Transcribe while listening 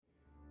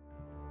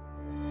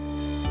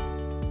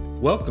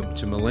Welcome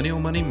to Millennial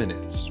Money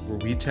Minutes, where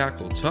we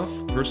tackle tough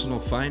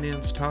personal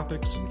finance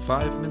topics in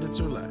 5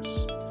 minutes or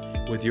less.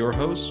 With your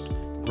host,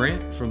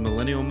 Grant from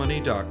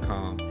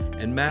MillennialMoney.com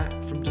and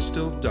Matt from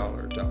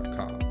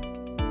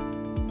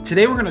DistilledDollar.com.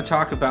 Today we're going to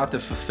talk about the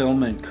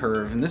fulfillment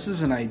curve, and this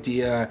is an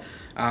idea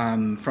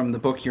from the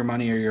book Your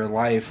Money or Your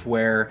Life,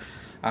 where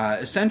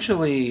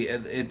essentially,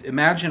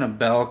 imagine a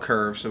bell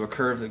curve, so a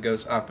curve that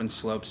goes up and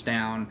slopes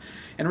down.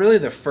 And really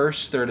the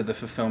first third of the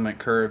fulfillment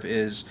curve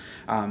is,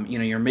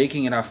 you're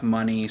making enough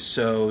money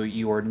so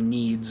your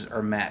needs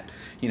are met.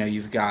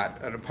 You've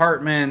got an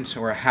apartment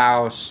or a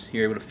house,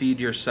 you're able to feed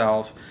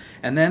yourself.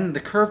 And then the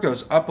curve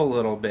goes up a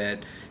little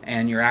bit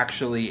and you're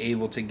actually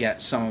able to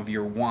get some of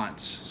your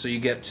wants. So you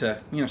get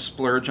to,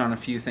 splurge on a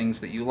few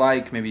things that you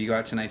like. Maybe you go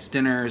out to nice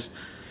dinners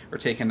or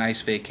take a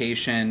nice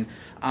vacation.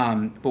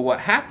 But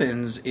what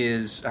happens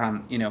is,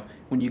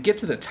 when you get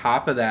to the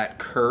top of that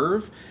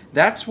curve,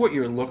 that's what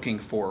you're looking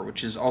for,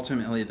 which is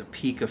ultimately the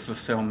peak of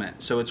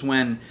fulfillment. So it's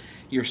when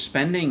you're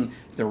spending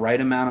the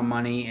right amount of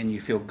money and you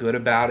feel good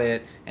about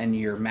it and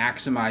you're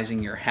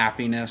maximizing your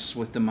happiness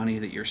with the money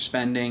that you're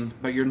spending,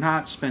 but you're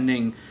not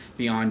spending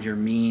beyond your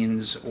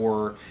means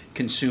or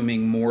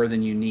consuming more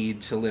than you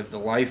need to live the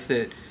life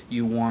that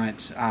you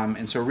want.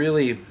 And so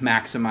really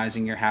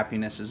maximizing your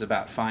happiness is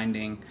about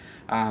finding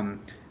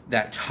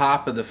that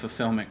top of the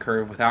fulfillment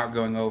curve without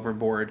going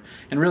overboard.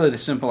 And really the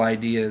simple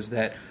idea is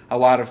that a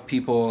lot of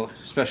people,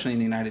 especially in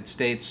the United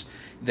States,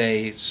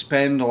 they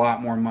spend a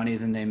lot more money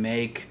than they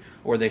make,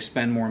 or they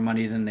spend more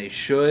money than they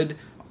should,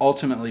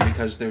 ultimately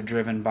because they're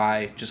driven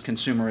by just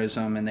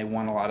consumerism and they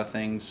want a lot of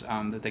things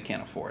that they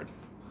can't afford.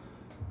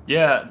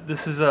 Yeah,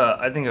 this is,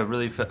 I think, a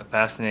really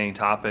fascinating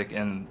topic,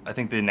 and I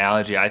think the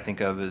analogy I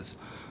think of is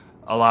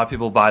a lot of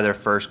people buy their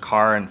first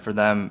car, and for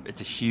them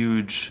it's a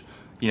huge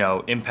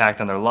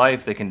impact on their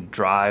life. They can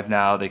drive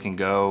now, they can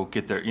go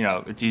get their,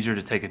 it's easier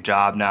to take a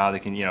job now, they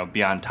can,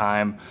 be on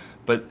time.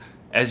 But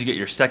as you get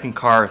your second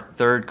car,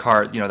 third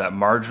car, that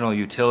marginal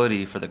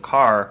utility for the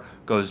car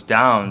goes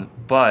down.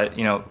 But,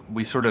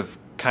 we sort of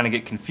kind of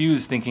get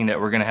confused thinking that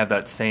we're going to have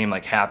that same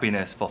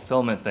happiness,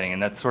 fulfillment thing.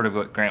 And that's sort of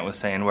what Grant was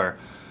saying, where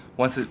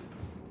once it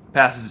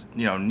passes,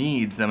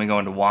 needs, then we go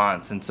into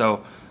wants. And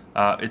so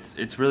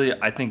it's really,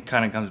 I think,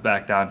 kind of comes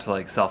back down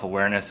to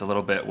self-awareness a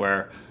little bit,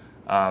 where,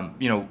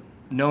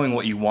 knowing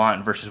what you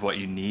want versus what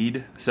you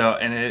need. So,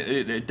 and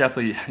it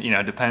definitely,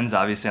 depends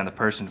obviously on the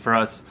person. For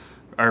us,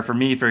 or for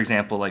me, for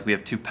example, we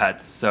have 2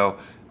 pets. So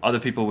other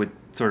people would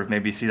sort of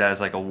maybe see that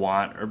as a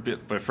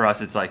want, but for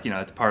us, it's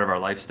it's part of our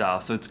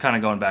lifestyle. So it's kind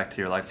of going back to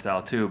your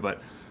lifestyle too. But,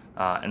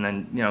 and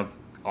then,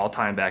 all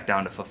tying back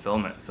down to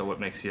fulfillment. So what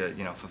makes you,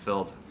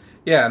 fulfilled?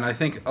 Yeah, and I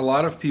think a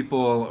lot of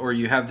people, or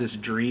you have this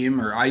dream,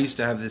 or I used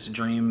to have this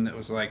dream that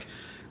was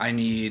I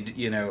need,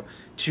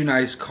 2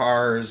 nice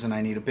cars, and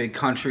I need a big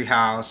country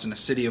house and a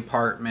city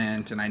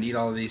apartment, and I need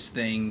all of these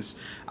things.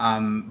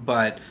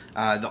 But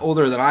the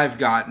older that I've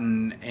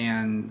gotten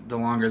and the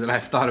longer that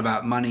I've thought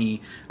about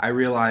money, I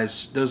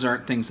realize those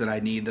aren't things that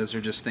I need. Those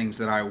are just things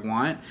that I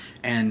want.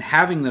 And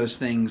having those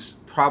things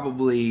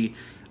probably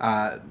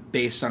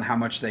based on how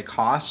much they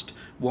cost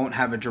won't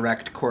have a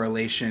direct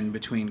correlation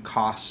between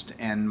cost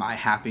and my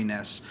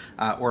happiness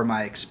or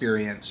my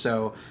experience.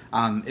 So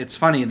it's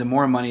funny, the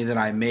more money that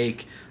I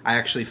make, I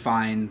actually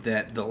find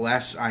that the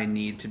less I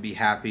need to be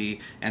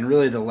happy, and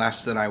really the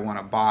less that I want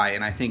to buy.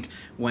 And I think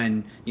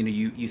when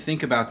you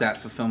think about that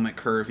fulfillment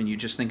curve and you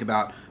just think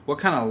about what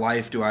kind of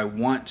life do I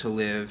want to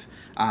live,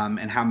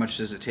 and how much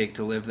does it take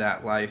to live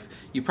that life,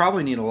 you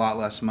probably need a lot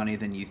less money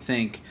than you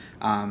think.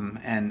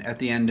 And at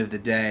the end of the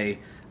day,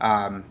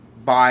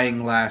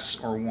 buying less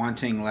or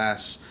wanting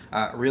less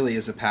really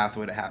is a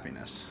pathway to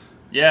happiness.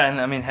 Yeah,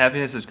 and I mean,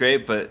 happiness is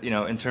great, but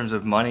in terms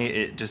of money,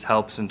 it just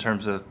helps in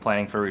terms of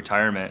planning for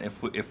retirement.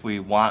 If we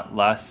want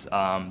less,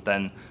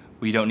 then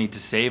we don't need to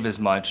save as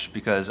much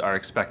because our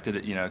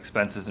expected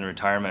expenses in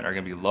retirement are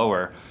going to be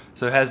lower.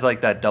 So it has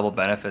that double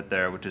benefit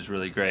there, which is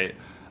really great.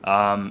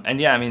 And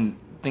yeah, I mean,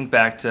 think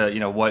back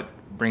to what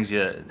brings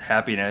you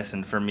happiness,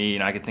 and for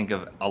me, I could think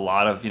of a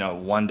lot of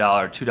 $1,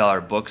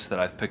 $2 books that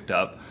I've picked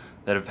up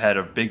that have had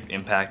a big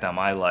impact on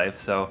my life.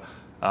 So,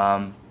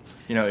 yeah,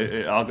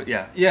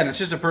 and it's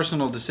just a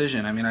personal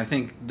decision. I mean, I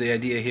think the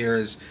idea here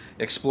is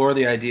explore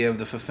the idea of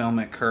the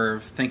fulfillment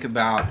curve. Think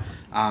about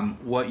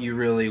what you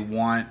really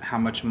want, how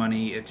much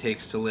money it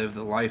takes to live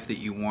the life that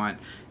you want,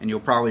 and you'll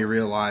probably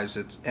realize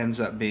it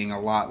ends up being a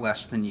lot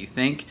less than you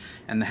think.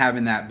 And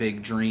having that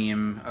big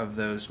dream of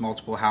those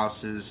multiple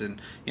houses, and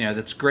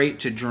that's great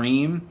to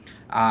dream,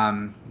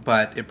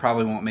 but it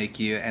probably won't make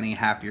you any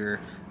happier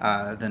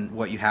than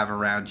what you have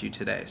around you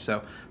today.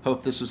 So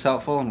hope this was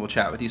helpful, and we'll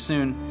chat with you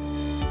soon.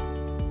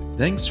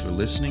 Thanks for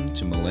listening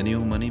to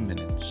Millennial Money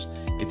Minutes.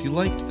 If you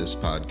liked this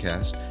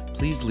podcast,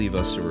 please leave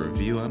us a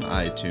review on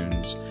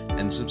iTunes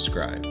and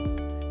subscribe.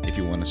 If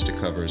you want us to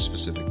cover a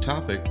specific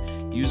topic,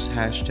 use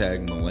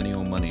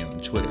 #MillennialMoney on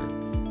Twitter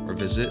or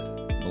visit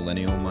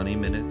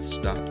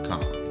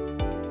MillennialMoneyMinutes.com.